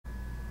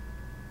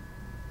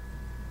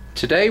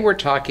Today we're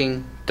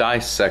talking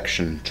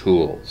dissection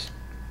tools.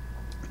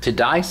 To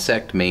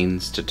dissect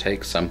means to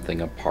take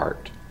something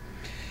apart.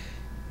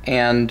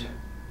 And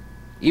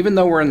even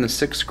though we're in the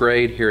 6th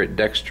grade here at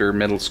Dexter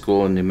Middle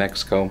School in New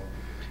Mexico,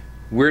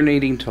 we're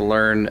needing to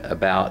learn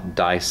about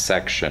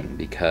dissection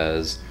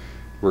because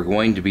we're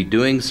going to be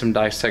doing some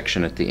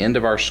dissection at the end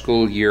of our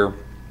school year,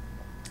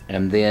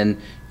 and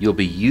then you'll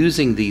be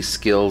using these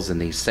skills and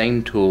these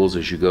same tools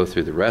as you go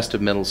through the rest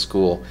of middle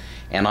school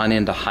and on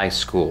into high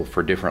school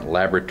for different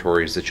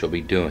laboratories that you'll be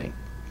doing.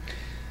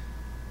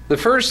 The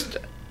first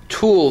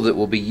tool that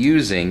we'll be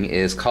using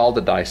is called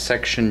a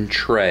dissection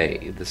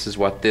tray. This is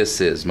what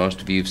this is.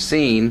 Most of you have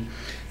seen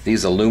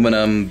these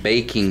aluminum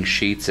baking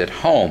sheets at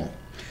home.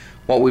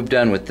 What we've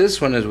done with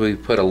this one is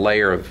we've put a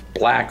layer of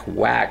black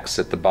wax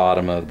at the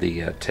bottom of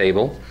the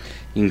table.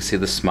 You can see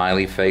the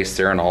smiley face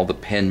there and all the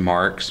pen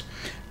marks.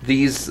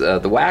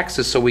 The wax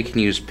is so we can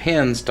use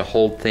pens to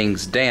hold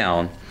things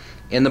down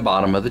in the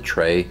bottom of the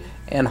tray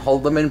and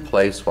hold them in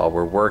place while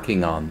we're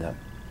working on them.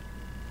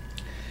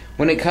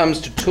 When it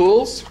comes to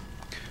tools,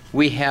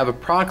 we have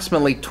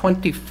approximately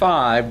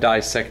 25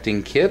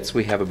 dissecting kits.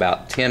 We have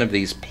about 10 of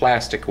these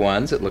plastic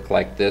ones that look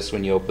like this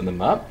when you open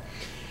them up.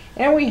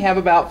 And we have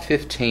about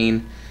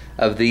 15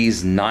 of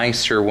these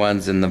nicer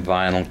ones in the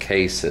vinyl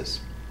cases.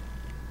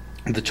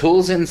 The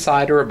tools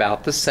inside are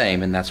about the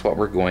same, and that's what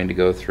we're going to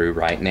go through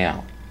right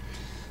now.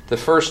 The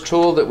first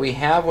tool that we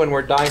have when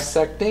we're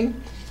dissecting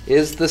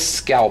is the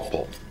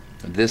scalpel.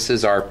 This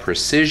is our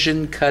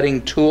precision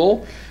cutting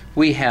tool.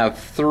 We have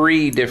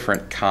 3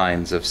 different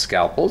kinds of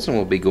scalpels, and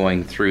we'll be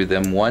going through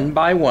them one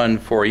by one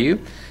for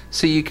you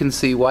so you can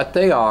see what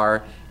they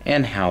are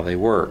and how they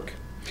work.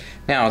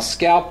 Now, a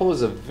scalpel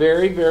is a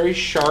very, very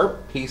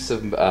sharp piece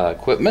of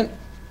equipment,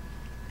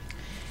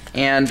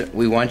 and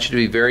we want you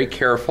to be very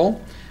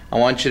careful. I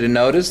want you to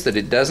notice that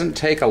it doesn't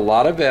take a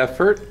lot of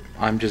effort.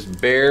 I'm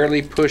just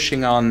barely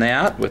pushing on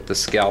that with the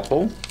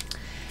scalpel,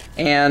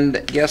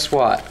 and guess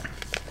what?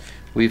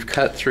 We've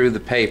cut through the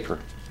paper.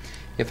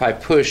 If I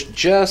push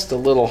just a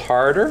little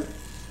harder,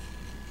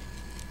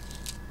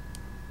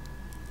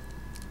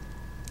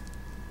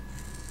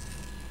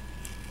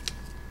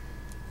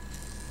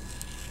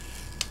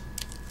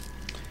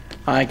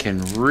 I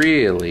can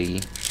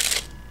really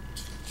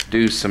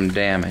do some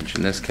damage.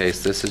 In this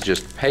case, this is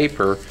just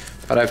paper,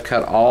 but I've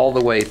cut all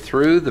the way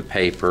through the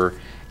paper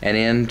and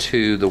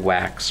into the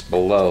wax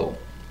below.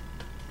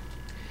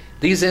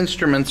 These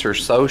instruments are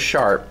so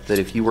sharp that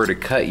if you were to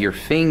cut your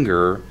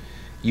finger,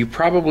 you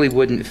probably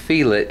wouldn't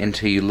feel it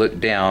until you looked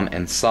down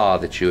and saw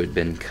that you had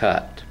been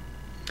cut.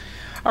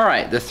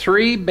 Alright, the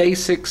 3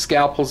 basic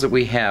scalpels that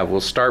we have, we'll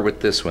start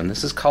with this one.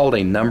 This is called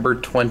a number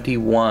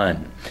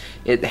 21.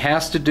 It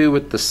has to do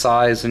with the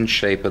size and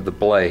shape of the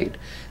blade.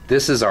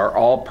 This is our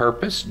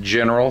all-purpose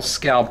general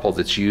scalpel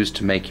that's used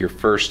to make your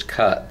first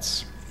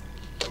cuts.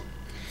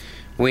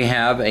 We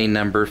have a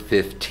number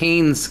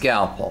 15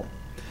 scalpel.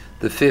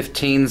 The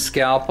 15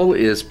 scalpel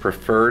is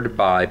preferred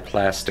by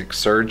plastic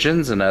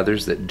surgeons and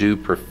others that do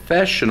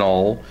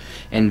professional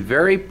and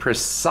very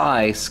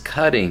precise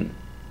cutting.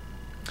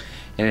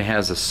 And it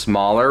has a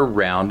smaller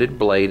rounded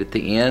blade at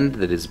the end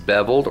that is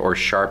beveled or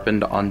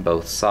sharpened on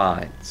both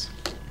sides.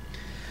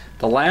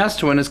 The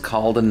last one is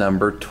called a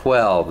number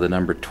 12. The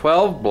number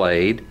 12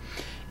 blade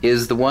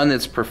is the one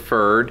that's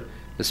preferred,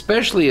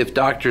 especially if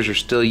doctors are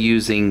still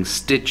using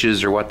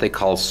stitches or what they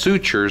call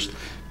sutures.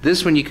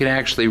 This one you can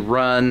actually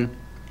run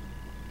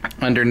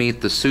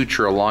underneath the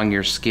suture along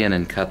your skin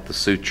and cut the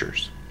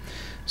sutures.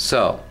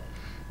 So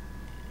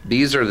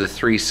these are the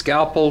 3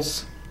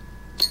 scalpels: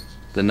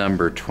 the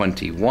number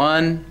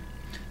 21,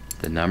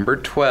 the number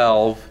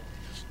 12,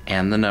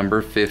 and the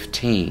number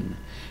 15.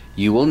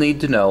 You will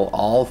need to know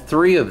all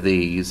 3 of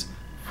these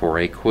for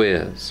a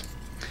quiz.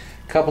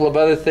 A couple of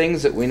other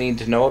things that we need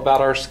to know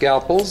about our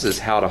scalpels is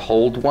how to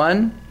hold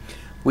one.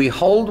 We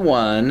hold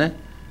one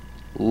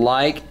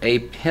like a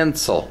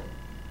pencil.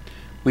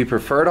 We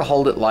prefer to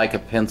hold it like a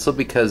pencil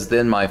because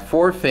then my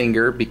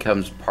forefinger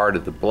becomes part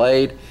of the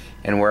blade,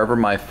 and wherever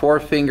my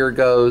forefinger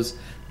goes,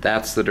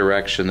 that's the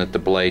direction that the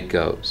blade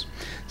goes.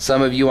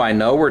 Some of you I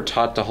know were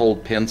taught to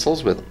hold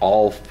pencils with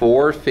all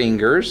 4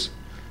 fingers,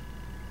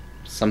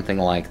 something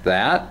like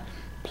that.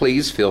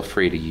 Please feel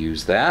free to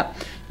use that.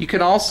 You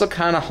can also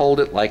kind of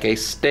hold it like a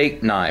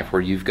steak knife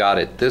where you've got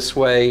it this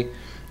way,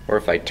 or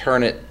if I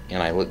turn it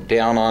and I look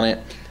down on it,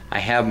 I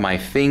have my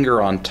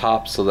finger on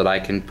top so that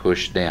I can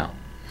push down.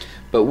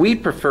 But we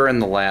prefer in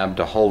the lab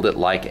to hold it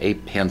like a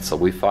pencil.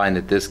 We find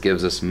that this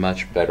gives us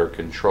much better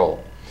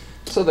control.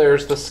 So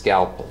there's the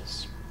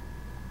scalpels.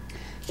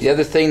 The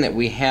other thing that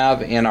we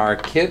have in our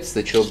kits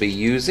that you'll be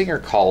using are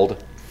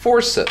called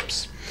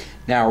forceps.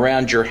 Now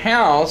around your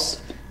house,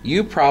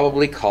 you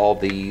probably call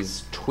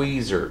these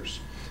tweezers.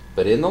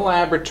 But in the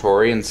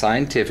laboratory and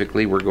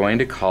scientifically, we're going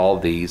to call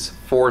these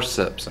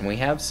forceps. And we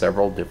have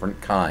several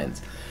different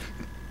kinds.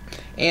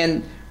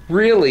 And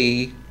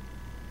really,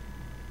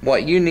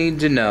 what you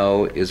need to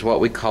know is what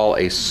we call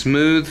a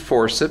smooth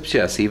forceps.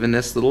 Yes, even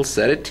this little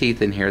set of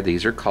teeth in here,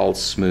 these are called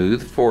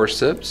smooth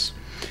forceps.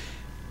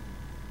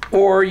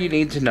 Or you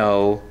need to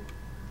know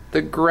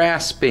the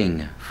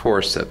grasping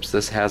forceps.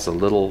 This has a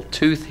little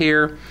tooth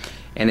here,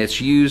 and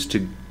it's used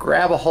to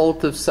grab a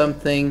hold of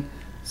something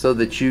so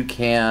that you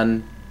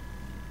can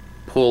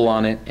pull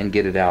on it and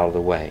get it out of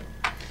the way.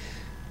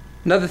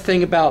 Another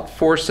thing about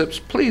forceps,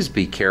 please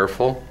be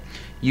careful.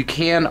 You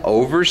can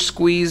over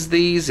squeeze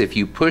these. If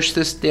you push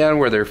this down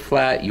where they're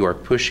flat, you are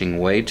pushing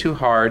way too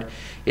hard.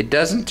 It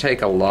doesn't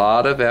take a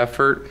lot of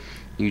effort.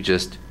 You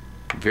just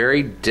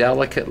very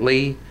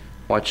delicately,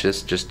 watch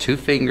this, just 2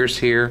 fingers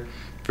here,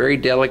 very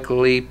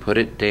delicately put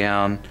it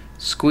down,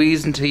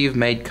 squeeze until you've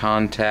made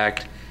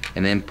contact,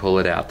 and then pull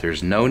it out.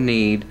 There's no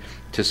need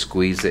to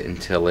squeeze it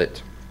until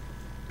it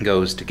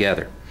goes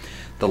together.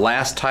 The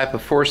last type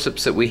of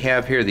forceps that we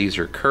have here, these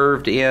are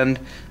curved end.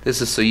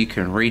 This is so you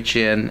can reach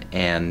in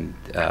and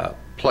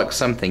pluck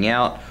something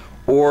out,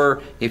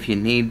 or if you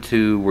need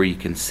to, where you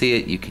can see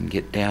it, you can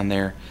get down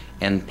there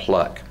and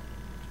pluck.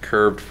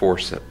 Curved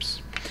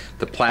forceps.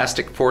 The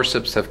plastic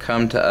forceps have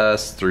come to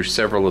us through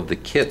several of the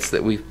kits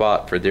that we've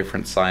bought for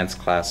different science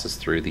classes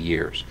through the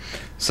years.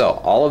 So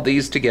all of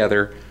these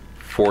together,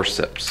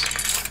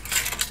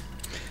 forceps.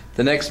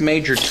 The next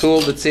major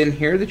tool that's in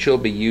here that you'll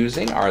be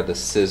using are the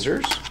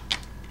scissors.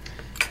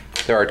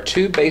 There are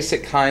 2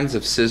 basic kinds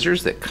of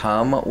scissors that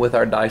come with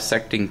our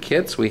dissecting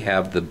kits. We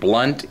have the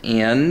blunt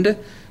end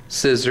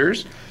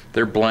scissors.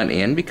 They're blunt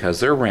end because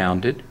they're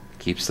rounded.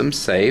 Keeps them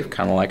safe,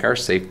 kind of like our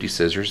safety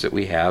scissors that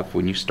we have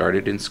when you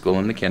started in school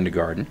in the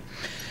kindergarten.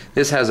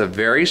 This has a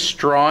very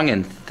strong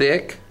and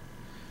thick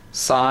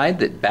side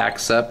that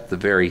backs up the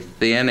very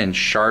thin and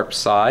sharp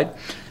side.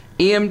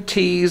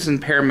 EMTs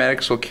and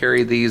paramedics will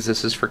carry these.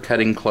 This is for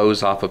cutting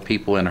clothes off of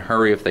people in a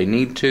hurry if they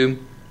need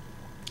to.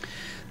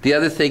 The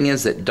other thing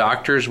is that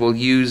doctors will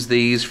use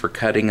these for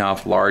cutting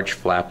off large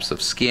flaps of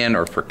skin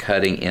or for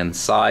cutting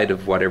inside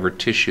of whatever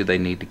tissue they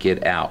need to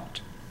get out.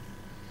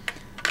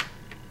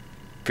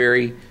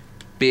 Very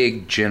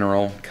big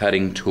general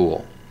cutting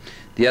tool.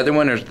 The other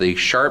one is the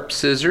sharp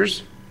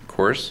scissors, of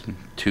course,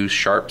 2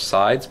 sharp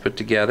sides put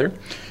together.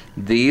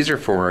 These are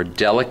for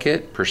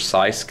delicate,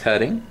 precise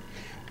cutting.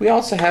 We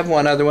also have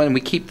one other one, and we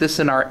keep this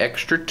in our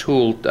extra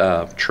tool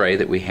tray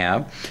that we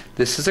have.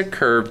 This is a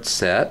curved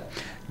set.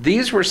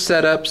 These were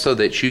set up so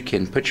that you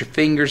can put your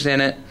fingers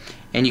in it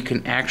and you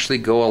can actually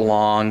go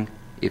along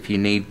if you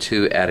need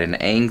to at an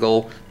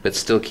angle but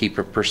still keep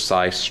a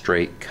precise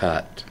straight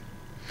cut.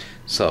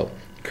 So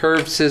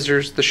curved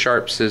scissors, the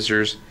sharp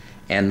scissors,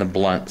 and the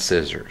blunt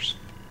scissors.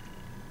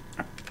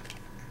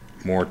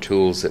 More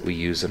tools that we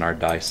use in our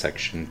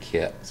dissection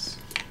kits.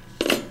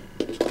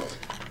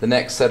 The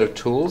next set of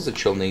tools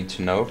that you'll need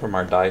to know from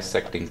our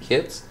dissecting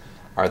kits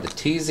are the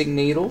teasing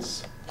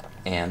needles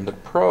and the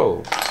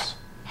probes.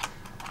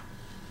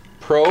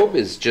 Probe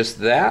is just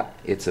that.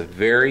 It's a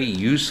very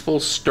useful,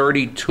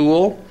 sturdy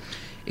tool.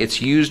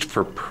 It's used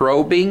for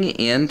probing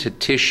into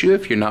tissue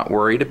if you're not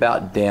worried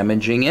about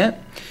damaging it.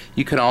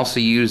 You can also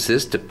use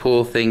this to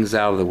pull things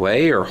out of the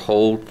way or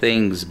hold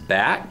things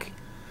back.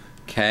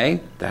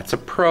 Okay, that's a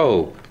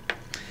probe.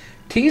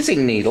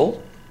 Teasing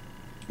needle.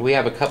 We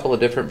have a couple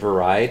of different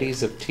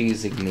varieties of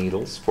teasing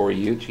needles for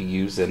you to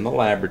use in the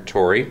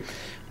laboratory.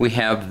 We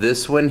have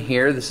this one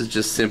here. This is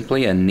just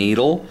simply a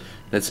needle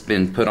that's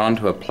been put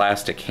onto a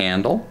plastic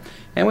handle.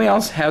 And we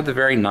also have the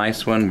very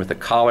nice one with a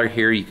collar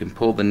here. You can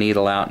pull the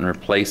needle out and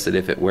replace it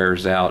if it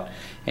wears out,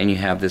 and you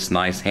have this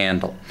nice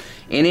handle.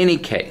 In any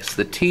case,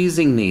 the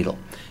teasing needle.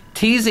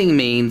 Teasing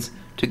means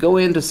to go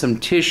into some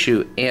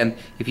tissue, and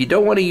if you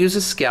don't want to use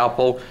a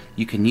scalpel,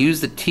 you can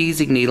use the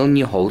teasing needle and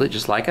you hold it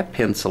just like a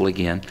pencil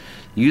again.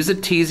 Use a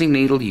teasing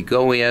needle, you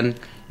go in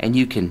and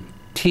you can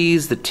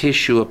tease the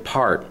tissue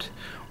apart,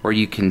 or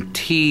you can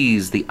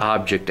tease the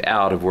object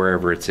out of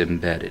wherever it's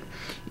embedded.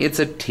 It's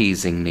a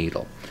teasing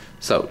needle.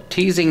 So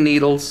teasing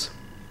needles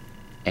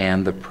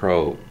and the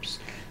probes.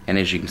 And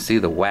as you can see,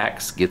 the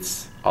wax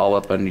gets all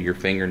up under your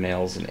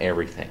fingernails and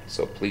everything.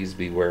 So please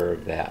beware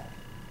of that.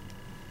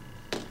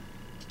 A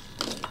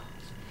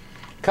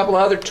couple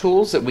of other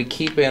tools that we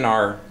keep in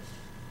our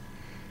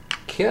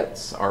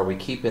kits, or we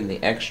keep in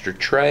the extra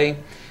tray,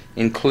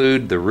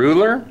 include the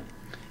ruler.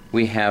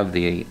 We have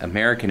the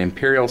American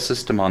Imperial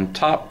system on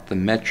top, the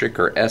metric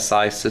or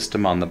SI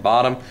system on the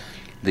bottom.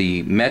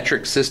 The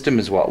metric system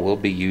is what we'll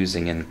be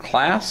using in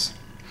class.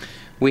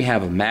 We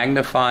have a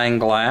magnifying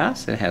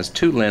glass. It has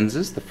 2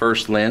 lenses. The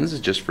first lens is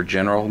just for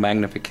general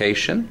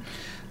magnification.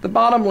 The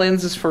bottom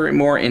lens is for a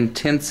more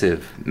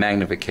intensive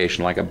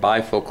magnification, like a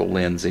bifocal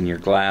lens in your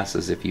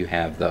glasses if you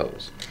have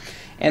those.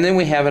 And then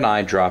we have an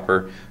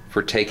eyedropper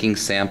for taking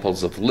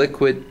samples of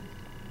liquid,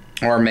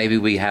 or maybe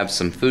we have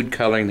some food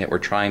coloring that we're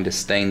trying to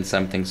stain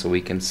something so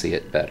we can see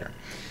it better.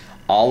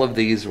 All of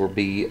these will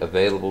be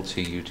available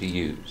to you to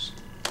use.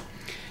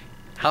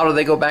 How do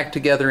they go back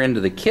together into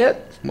the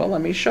kit? Well,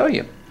 let me show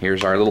you.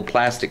 Here's our little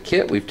plastic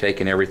kit. We've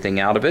taken everything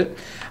out of it.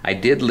 I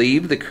did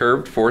leave the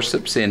curved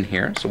forceps in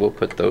here, so we'll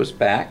put those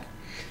back.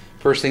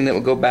 First thing that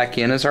will go back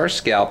in is our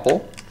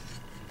scalpel.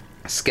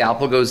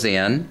 Scalpel goes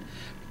in,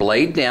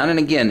 blade down, and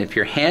again, if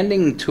you're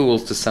handing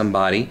tools to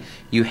somebody,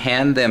 you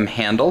hand them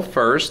handle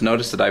first.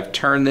 Notice that I've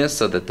turned this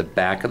so that the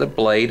back of the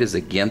blade is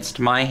against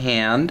my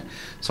hand,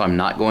 so I'm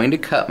not going to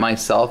cut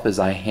myself as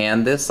I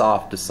hand this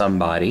off to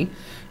somebody.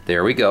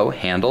 There we go,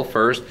 handle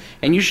first,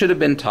 and you should have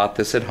been taught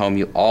this at home.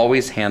 You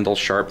always handle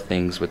sharp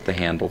things with the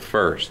handle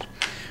first.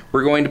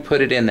 We're going to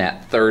put it in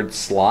that third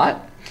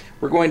slot.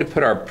 We're going to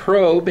put our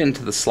probe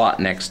into the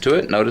slot next to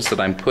it. Notice that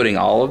I'm putting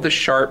all of the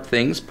sharp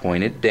things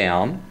pointed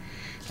down.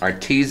 Our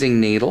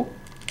teasing needle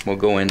will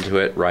go into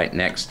it right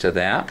next to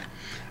that.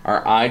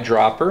 Our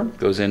eyedropper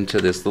goes into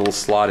this little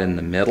slot in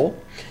the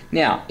middle.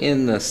 Now,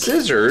 in the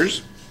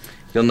scissors,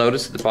 you'll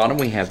notice at the bottom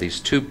we have these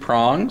two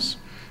prongs.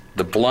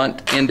 The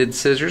blunt-ended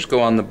scissors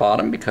go on the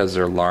bottom because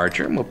they're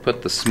larger, and we'll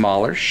put the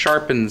smaller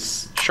sharp-end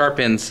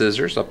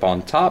scissors up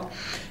on top,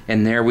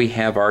 and there we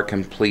have our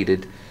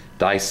completed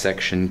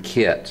dissection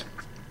kit.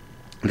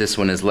 This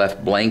one is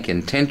left blank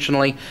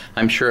intentionally.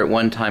 I'm sure at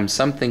one time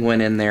something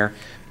went in there,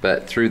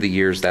 but through the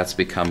years that's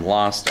become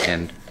lost,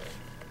 and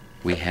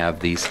we have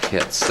these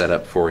kits set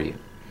up for you.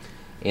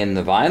 In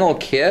the vinyl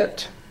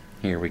kit,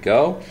 here we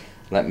go.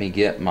 Let me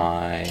get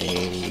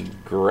my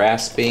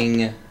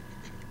grasping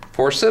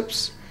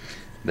forceps.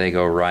 They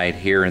go right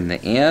here in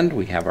the end.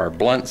 We have our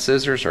blunt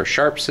scissors, our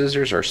sharp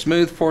scissors, our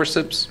smooth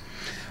forceps.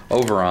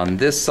 Over on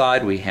this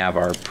side we have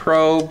our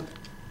probe.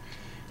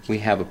 We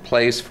have a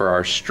place for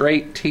our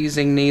straight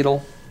teasing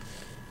needle.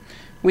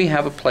 We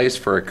have a place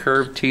for a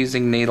curved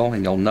teasing needle,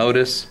 and you'll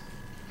notice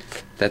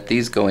that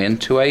these go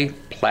into a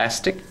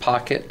plastic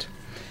pocket,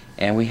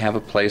 and we have a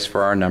place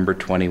for our number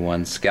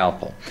 21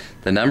 scalpel.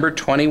 The number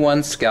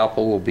 21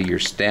 scalpel will be your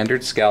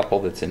standard scalpel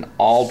that's in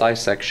all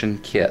dissection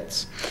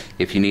kits.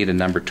 If you need a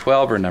number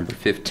 12 or number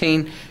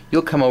 15,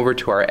 you'll come over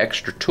to our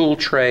extra tool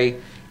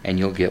tray and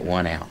you'll get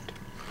one out.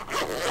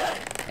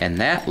 And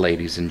that,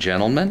 ladies and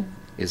gentlemen,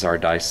 is our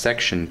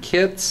dissection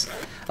kits.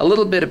 A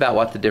little bit about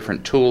what the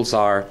different tools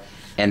are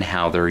and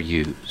how they're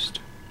used.